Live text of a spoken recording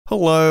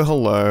Hello,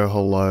 hello,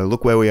 hello.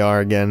 Look where we are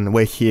again.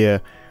 We're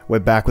here. We're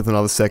back with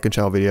another second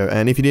channel video.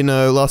 And if you didn't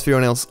know, last video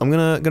else, I'm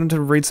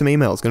gonna read some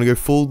emails. Gonna go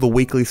full the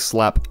weekly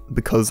slap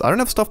because I don't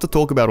have stuff to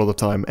talk about all the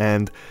time.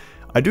 And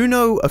I do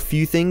know a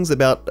few things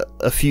about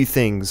a few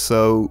things.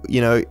 So,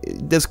 you know,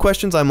 there's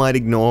questions I might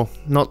ignore.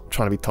 Not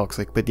trying to be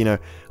toxic, but you know,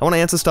 I want to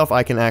answer stuff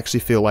I can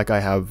actually feel like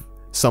I have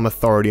some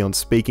authority on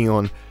speaking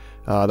on.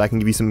 That can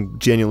give you some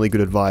genuinely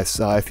good advice.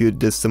 If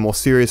there's some more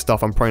serious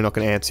stuff, I'm probably not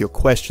going to answer your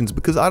questions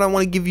because I don't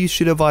want to give you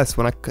shit advice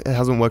when it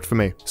hasn't worked for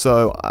me.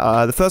 So,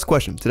 the first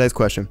question, today's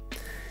question,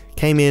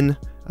 came in.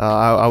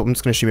 I'm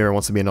just going to assume everyone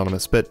wants to be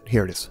anonymous, but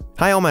here it is.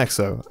 Hi, I'm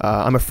Maxo.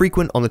 I'm a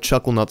frequent on the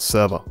Chuckle Nuts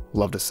server.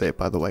 Love to see it,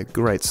 by the way.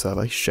 Great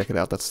server. You should check it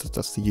out. That's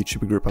the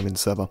YouTuber group I'm in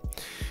server.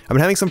 I've been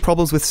having some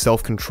problems with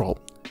self-control.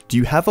 Do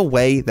you have a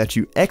way that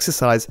you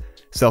exercise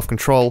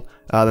self-control?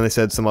 Then they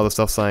said some other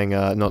stuff saying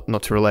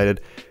not too related.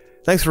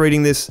 Thanks for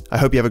reading this. I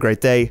hope you have a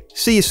great day.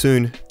 See you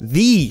soon.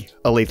 The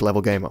Elite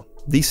Level Gamer.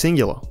 The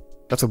singular.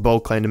 That's a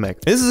bold claim to make.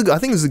 I think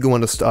this is a good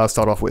one to start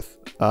off with,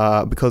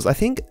 because I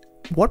think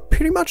what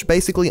pretty much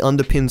basically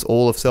underpins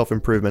all of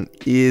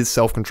self-improvement is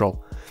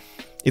self-control.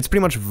 It's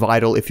pretty much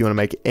vital if you want to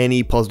make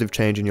any positive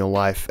change in your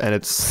life, and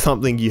it's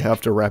something you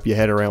have to wrap your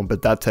head around,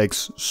 but that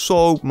takes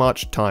so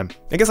much time.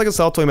 I guess I can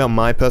start talking about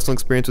my personal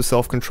experience with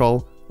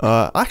self-control.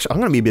 Actually,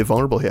 I'm going to be a bit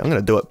vulnerable here. I'm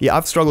going to do it. Yeah,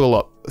 I've struggled a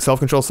lot.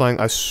 Self-control is something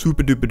I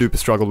super duper duper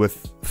struggled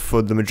with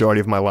for the majority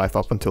of my life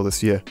up until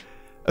this year.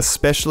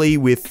 Especially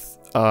with,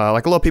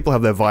 like a lot of people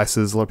have their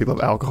vices, a lot of people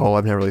have alcohol.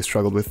 I've never really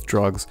struggled with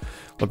drugs.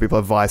 A lot of people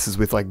have vices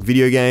with like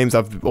video games.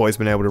 I've always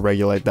been able to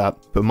regulate that.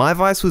 But my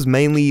vice was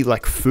mainly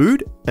like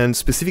food and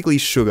specifically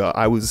sugar.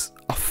 I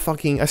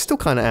still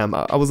kind of am.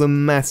 I was a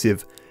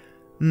massive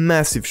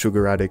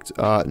sugar addict.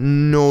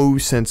 No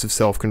sense of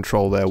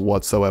self-control there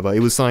whatsoever. It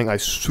was something I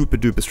super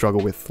duper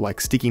struggle with, like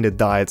sticking to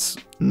diets.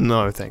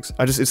 No thanks.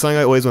 It's something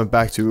I always went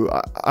back to.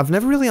 I've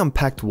never really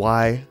unpacked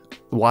why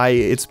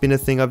it's been a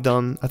thing I've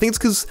done. I think it's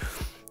because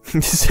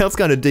this sounds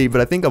kind of deep,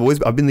 but I think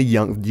I've been the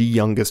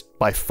youngest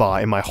by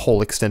far in my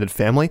whole extended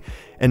family,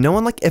 and no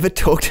one like ever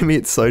talked to me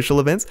at social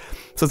events.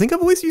 So I think I've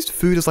always used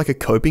food as like a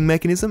coping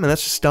mechanism, and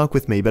that's just stuck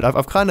with me. But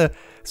I've kind of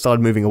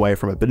started moving away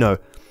from it. But no.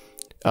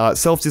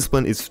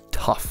 Self-discipline is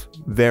tough.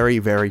 Very,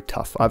 very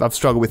tough. I've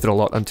struggled with it a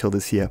lot until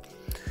this year.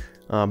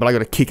 But I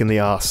got a kick in the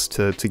ass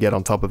to get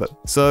on top of it.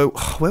 So,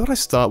 where would I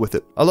start with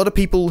it? A lot of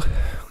people,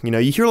 you know,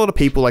 you hear a lot of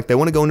people like they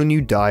want to go on a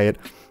new diet.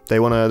 They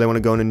want to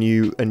go on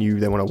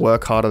they want to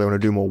work harder. They want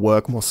to do more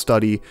work, more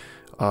study.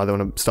 They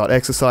want to start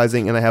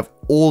exercising, and they have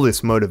all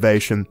this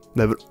motivation.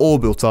 They have it all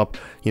built up.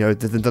 You know,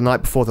 the night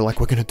before, they're like,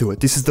 we're going to do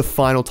it. This is the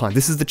final time.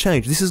 This is the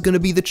change. This is going to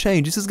be the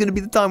change. This is going to be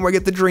the time where I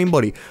get the dream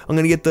body. I'm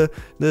going to get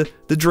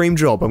the dream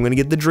job. I'm going to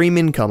get the dream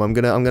income. I'm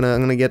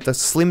going to get the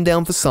slim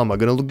down for summer. I'm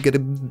going to get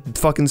a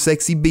fucking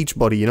sexy beach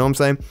body. You know what I'm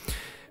saying?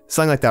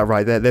 Something like that,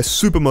 right? They're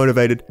super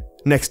motivated.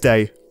 Next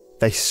day,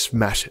 they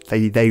smash it.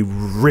 They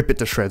rip it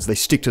to shreds. They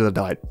stick to the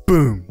diet.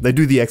 Boom. They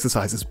do the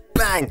exercises.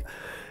 Bang.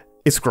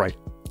 It's great.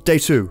 Day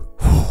 2,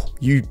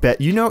 you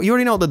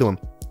already know what they're doing.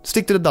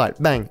 Stick to the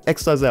diet, bang,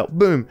 exercise out,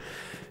 boom.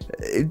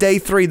 Day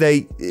 3,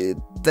 they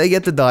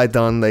get the diet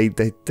done, they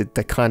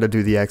kind of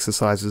do the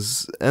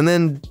exercises, and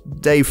then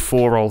day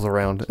 4 rolls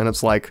around, and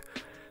it's like,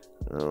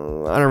 I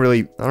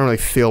don't really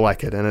feel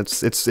like it, and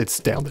it's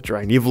down the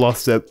drain. You've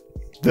lost it.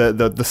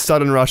 The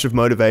sudden rush of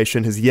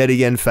motivation has yet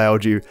again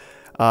failed you,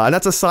 and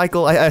that's a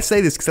cycle. I say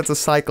this because that's a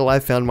cycle I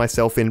found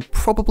myself in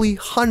probably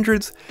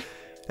hundreds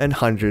and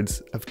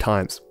hundreds of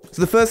times.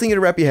 So the first thing you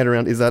gotta wrap your head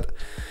around is that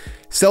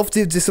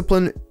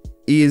self-discipline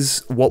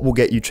is what will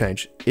get you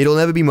change. It'll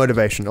never be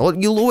motivation.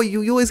 You'll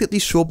always get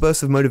these short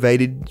bursts of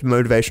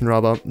motivation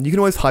rather. You can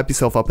always hype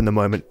yourself up in the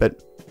moment,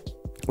 but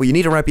what you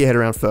need to wrap your head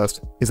around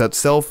first is that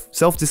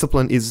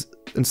self-discipline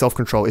and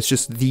self-control. It's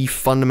just the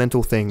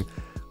fundamental thing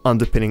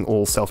underpinning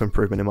all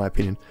self-improvement, in my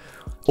opinion.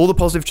 All the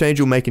positive change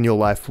you'll make in your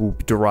life will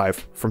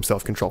derive from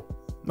self-control.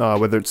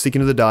 Whether it's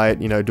sticking to the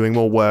diet, you know, doing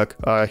more work,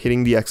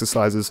 hitting the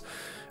exercises,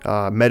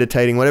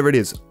 meditating, whatever it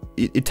is.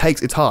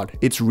 It's hard.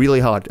 It's really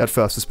hard at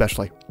first,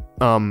 especially.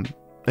 And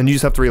you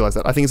just have to realize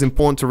that. I think it's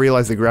important to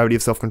realize the gravity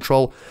of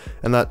self-control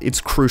and that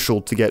it's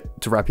crucial to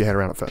wrap your head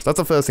around it first. That's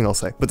the first thing I'll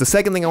say. But the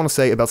second thing I want to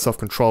say about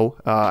self-control,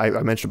 I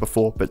mentioned it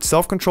before, but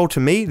self-control to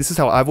me, this is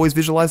how I've always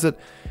visualized it,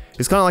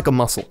 is kind of like a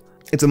muscle.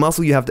 It's a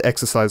muscle you have to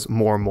exercise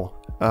more and more.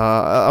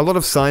 A lot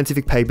of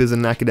scientific papers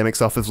and academic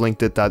stuff has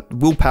linked it that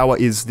willpower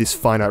is this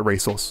finite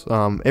resource.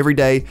 Every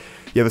day,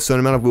 you have a certain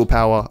amount of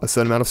willpower, a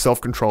certain amount of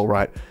self-control,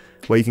 right?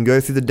 Where you can go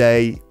through the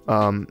day,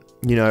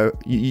 you know,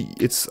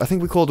 I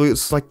think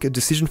it's like a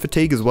decision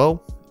fatigue as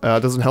well.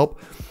 It doesn't help.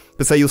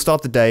 But say you'll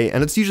start the day,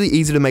 and it's usually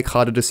easy to make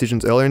harder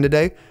decisions earlier in the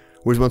day,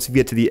 whereas once you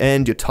get to the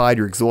end, you're tired,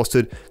 you're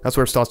exhausted, that's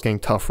where it starts getting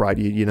tough, right?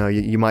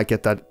 You might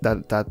get that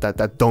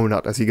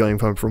donut as you're going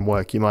home from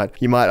work. You might,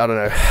 I don't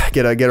know,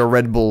 get a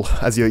Red Bull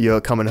as you're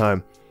coming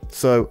home.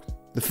 So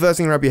the first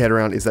thing to wrap your head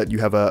around is that you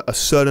have a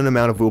certain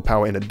amount of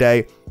willpower in a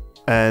day,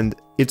 and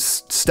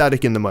it's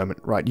static in the moment,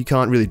 right? You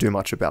can't really do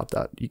much about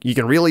that. You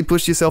can really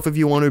push yourself if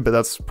you want to, but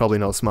that's probably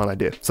not a smart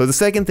idea. So the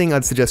second thing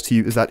I'd suggest to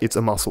you is that it's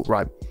a muscle,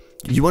 right?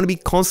 You want to be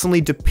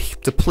constantly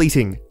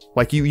depleting.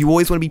 Like you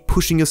always want to be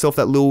pushing yourself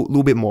that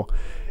little bit more.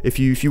 If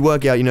you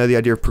work out, you know the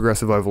idea of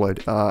progressive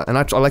overload. And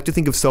I like to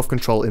think of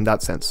self-control in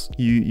that sense.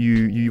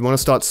 You want to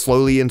start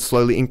slowly and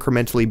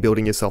incrementally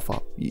building yourself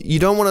up. You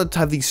don't want to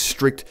have these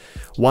strict,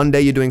 one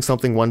day you're doing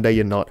something, one day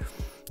you're not.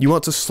 You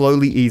want to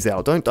slowly ease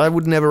out. I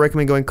would never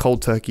recommend going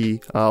cold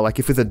turkey. Like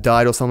if it's a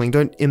diet or something,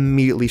 don't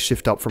immediately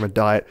shift up from a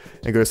diet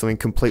and go to something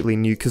completely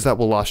new, because that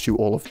will last you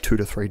all of 2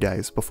 to 3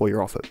 days before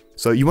you're off it.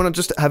 So you want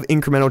to just have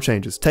incremental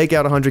changes. Take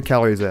out 100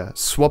 calories there.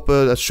 Swap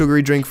a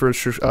sugary drink for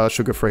a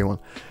sugar-free one.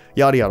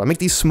 Yada yada. Make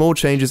these small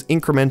changes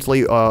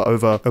incrementally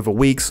over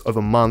weeks,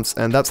 over months,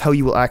 and that's how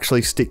you will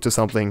actually stick to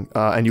something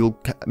and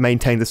you'll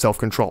maintain the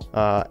self-control.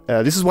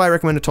 This is why I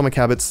recommend Atomic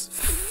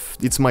Habits.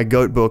 It's my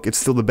GOAT book. It's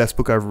still the best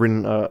book I've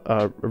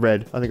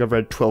read. I think I've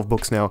read 12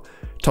 books now.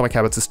 Atomic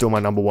Habits is still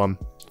my #1.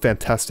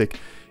 Fantastic.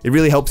 It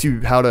really helps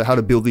you how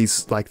to build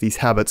these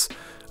habits.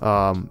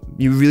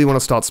 You really want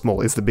to start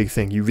small is the big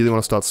thing. You really want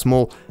to start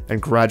small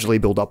and gradually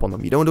build up on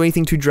them. You don't want to do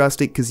anything too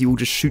drastic, because you will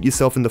just shoot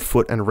yourself in the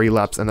foot and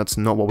relapse, and that's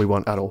not what we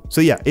want at all.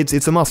 So yeah,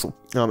 it's a muscle,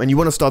 and you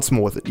want to start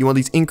small with it. You want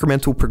these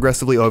incremental,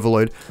 progressively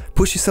overload.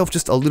 Push yourself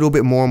just a little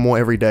bit more and more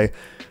every day,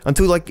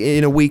 until like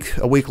in a week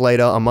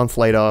later, a month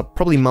later,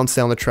 probably months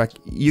down the track,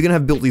 you're gonna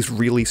have built these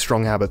really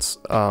strong habits.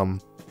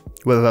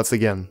 Whether that's,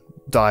 again,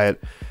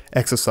 diet,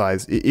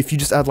 exercise. If you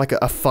just add like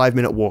a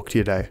 5-minute walk to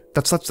your day,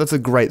 that's a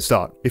great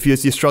start. If you're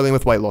struggling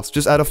with weight loss,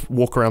 just add a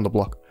walk around the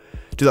block.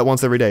 Do that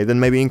once every day, then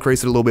maybe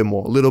increase it a little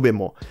bit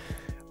more.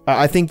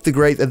 I think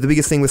the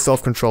biggest thing with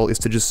self-control is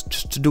to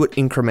just to do it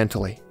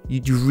incrementally.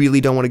 You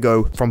really don't want to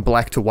go from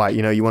black to white.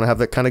 You know, you want to have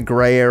that kind of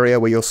gray area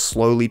where you're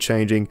slowly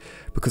changing,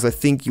 because I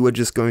think you are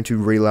just going to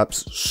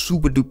relapse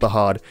super duper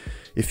hard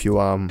if you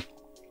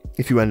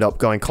end up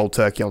going cold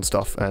turkey on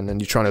stuff and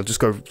you're trying to just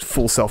go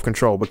full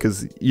self-control,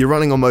 because you're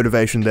running on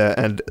motivation there.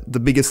 And the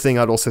biggest thing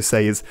I'd also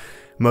say is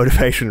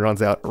motivation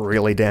runs out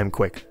really damn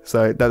quick.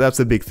 So that's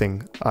a big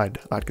thing I'd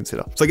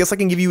consider. So I guess I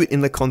can give you it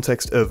in the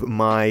context of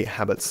my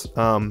habits.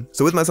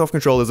 So with my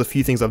self-control, there's a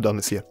few things I've done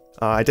this year.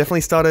 I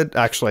definitely started,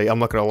 actually, I'm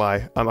not gonna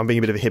lie, I'm being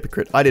a bit of a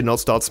hypocrite. I did not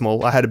start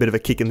small. I had a bit of a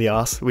kick in the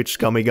ass, which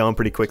got me going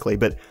pretty quickly.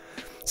 But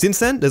since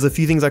then, there's a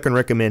few things I can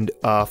recommend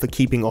for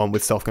keeping on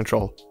with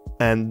self-control.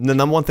 And the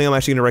 #1 thing I'm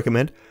actually gonna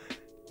recommend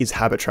is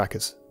habit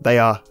trackers. They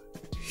are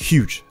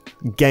huge.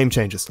 Game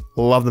changers.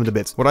 Love them to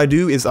bits. What I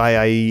do is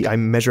I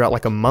measure out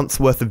like a month's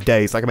worth of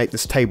days. Like I make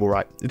this table,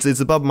 right? It's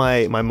above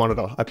my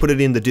monitor. I put it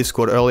in the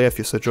Discord earlier. If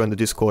you join the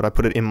Discord, I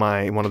put it in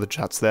one of the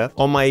chats there.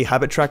 On my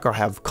habit tracker, I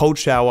have cold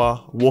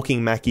shower,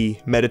 walking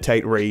Mackie,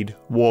 meditate, read,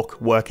 walk,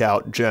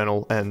 workout,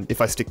 journal, and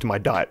if I stick to my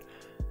diet.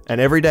 And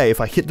every day,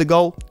 if I hit the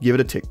goal, give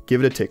it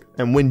a tick.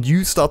 And when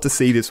you start to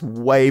see this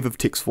wave of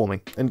ticks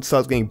forming, and it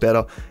starts getting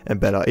better and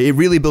better, it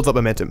really builds up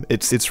momentum.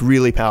 It's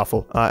really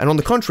powerful. And on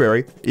the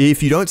contrary,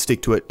 if you don't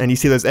stick to it and you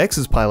see those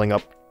X's piling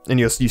up, and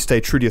you stay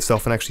true to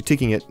yourself and actually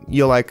ticking it,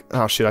 you're like,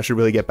 oh shit, I should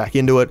really get back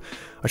into it.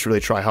 I should really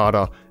try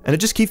harder. And it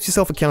just keeps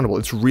yourself accountable.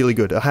 It's really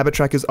good. Habit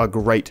trackers are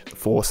great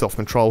for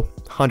self-control.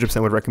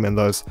 100% would recommend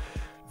those.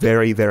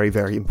 Very, very,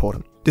 very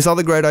important. This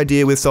other great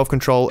idea with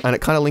self-control, and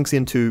it kind of links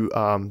into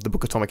the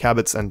book Atomic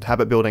Habits and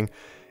habit building,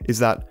 is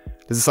that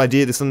there's this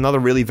idea, this is another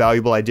really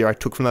valuable idea I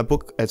took from that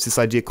book. It's this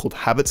idea called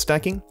habit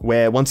stacking,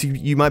 where once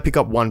you might pick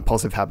up one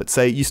positive habit.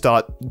 Say you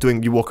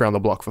you walk around the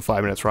block for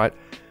 5 minutes, right?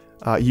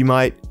 You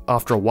might,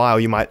 after a while,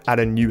 you might add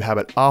a new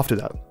habit after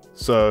that.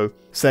 So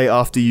say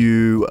after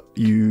you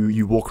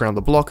walk around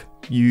the block,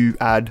 you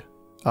add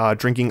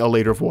drinking a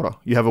liter of water.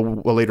 You have a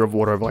liter of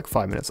water over like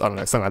 5 minutes. I don't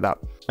know, something like that.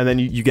 And then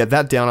you get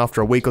that down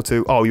after a week or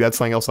two. Oh, you add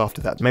something else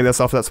after that. Maybe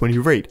that's when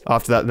you read.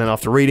 After that, then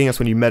after reading, that's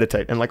when you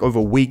meditate. And like over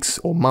weeks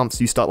or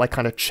months, you start like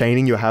kind of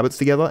chaining your habits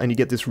together, and you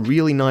get this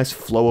really nice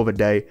flow of a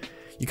day.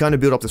 You kind of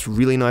build up this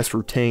really nice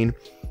routine,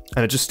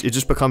 and it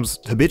just becomes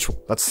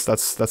habitual. That's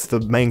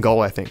the main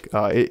goal, I think.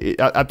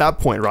 At that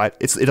point, right,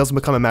 it doesn't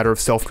become a matter of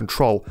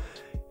self-control.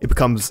 It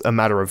becomes a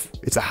matter of,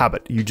 it's a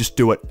habit. You just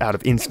do it out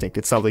of instinct.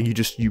 It's something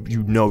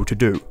you know to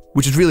do,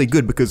 which is really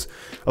good, because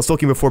I was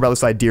talking before about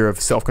this idea of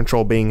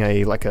self-control being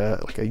you think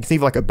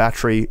of like a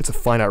battery. It's a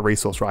finite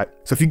resource, right?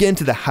 So if you get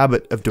into the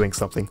habit of doing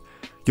something,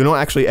 you're not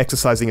actually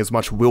exercising as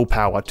much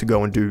willpower to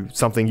go and do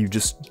something you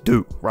just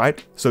do,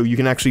 right? So you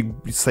can actually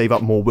save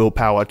up more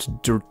willpower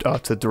to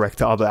direct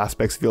to other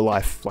aspects of your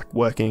life, like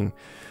working.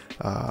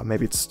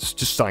 Maybe it's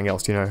just something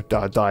else, you know,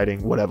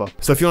 dieting, whatever.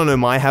 So if you want to know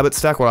my habit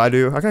stack, what I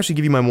do, I can actually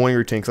give you my morning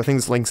routine, because I think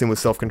this links in with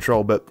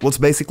self-control. But what's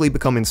basically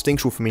become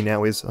instinctual for me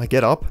now is I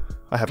get up,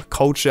 I have a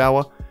cold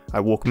shower, I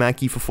walk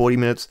Mackie for 40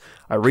 minutes,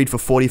 I read for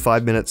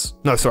 45 minutes.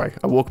 No, sorry,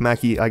 I walk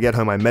Mackie, I get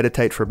home, I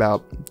meditate for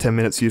about 10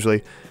 minutes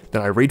usually,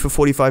 then I read for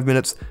 45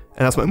 minutes,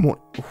 and that's my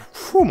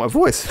my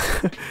voice.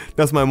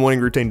 That's my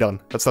morning routine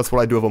done. That's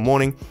what I do of a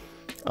morning.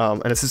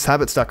 And it's this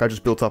habit stack I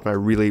just built up, and I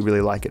really,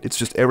 really like it. It's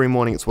just every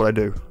morning, it's what I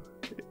do.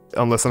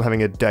 Unless I'm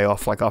having a day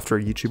off, like after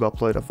a YouTube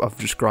upload, I've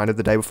just grinded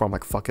the day before. I'm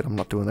like, fuck it, I'm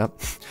not doing that.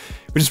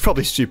 Which is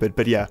probably stupid,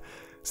 but yeah.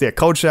 So yeah,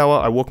 cold shower,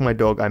 I walk my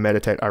dog, I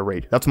meditate, I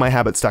read. That's my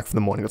habit stack for the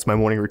morning. That's my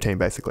morning routine,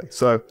 basically.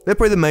 So they're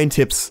probably the main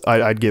tips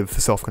I'd give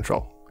for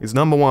self-control. is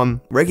number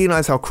one,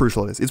 recognize how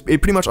crucial it is.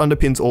 It pretty much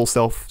underpins all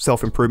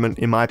self-improvement,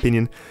 in my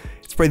opinion.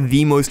 It's probably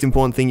the most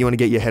important thing you want to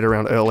get your head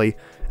around early,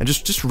 and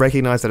just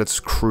recognize that it's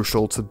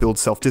crucial to build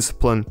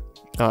self-discipline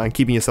and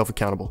keeping yourself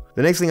accountable.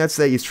 The next thing I'd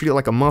say is treat it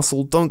like a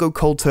muscle. Don't go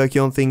cold turkey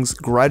on things,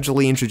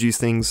 gradually introduce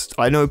things.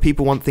 I know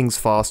people want things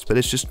fast, but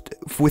it's just,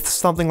 with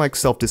something like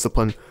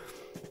self-discipline,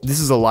 this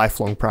is a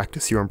lifelong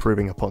practice you're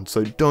improving upon,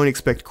 so don't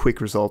expect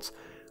quick results.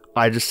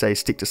 I just say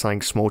stick to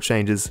something small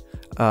changes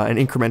and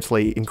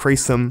incrementally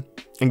increase them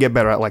and get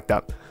better at like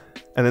that.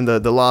 And then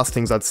the last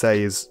things I'd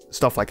say is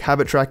stuff like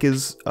habit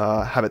trackers,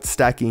 habit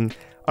stacking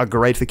are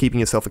great for keeping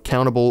yourself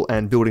accountable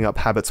and building up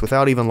habits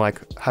without even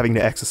like having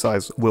to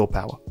exercise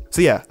willpower.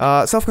 So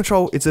yeah,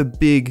 self-control, it's a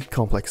big,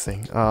 complex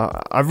thing.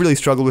 I've really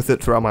struggled with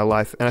it throughout my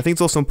life, and I think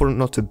it's also important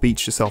not to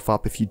beat yourself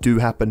up if you do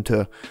happen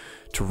to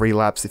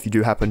relapse, if you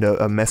do happen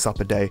to mess up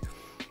a day.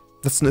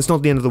 It's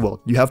not the end of the world.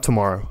 You have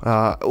tomorrow.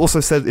 Also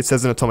it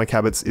says in Atomic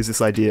Habits is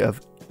this idea of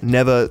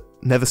never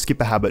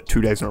skip a habit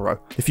 2 days in a row.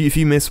 If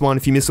you miss one,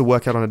 if you miss a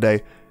workout on a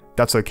day,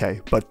 that's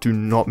okay, but do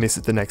not miss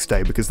it the next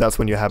day, because that's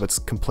when your habits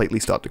completely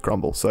start to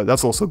crumble. So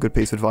that's also a good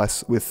piece of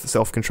advice with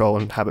self-control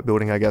and habit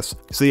building, I guess.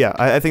 So yeah,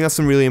 I think that's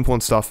some really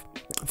important stuff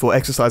for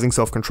exercising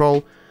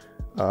self-control.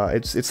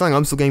 It's something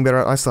I'm still getting better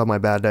at. I still have my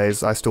bad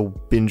days. I still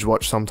binge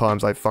watch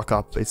sometimes. I fuck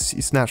up.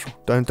 It's natural.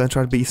 Don't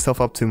try to beat yourself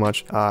up too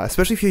much.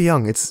 Especially if you're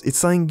young. It's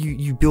something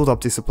you build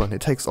up discipline.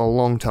 It takes a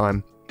long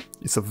time.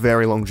 It's a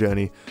very long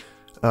journey.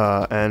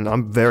 And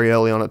I'm very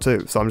early on it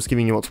too. So I'm just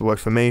giving you what's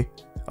worked for me.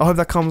 I hope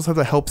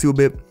that helps you a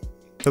bit.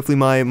 Hopefully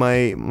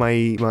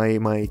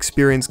my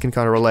experience can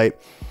kind of relate.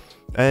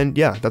 And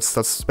yeah,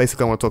 that's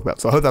basically what I want to talk about.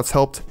 So I hope that's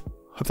helped.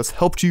 Hope that's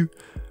helped you.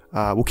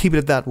 We'll keep it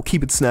at that. We'll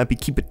keep it snappy.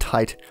 Keep it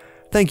tight.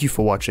 Thank you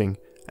for watching,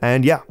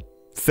 and yeah,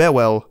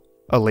 farewell,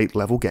 elite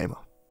level gamer.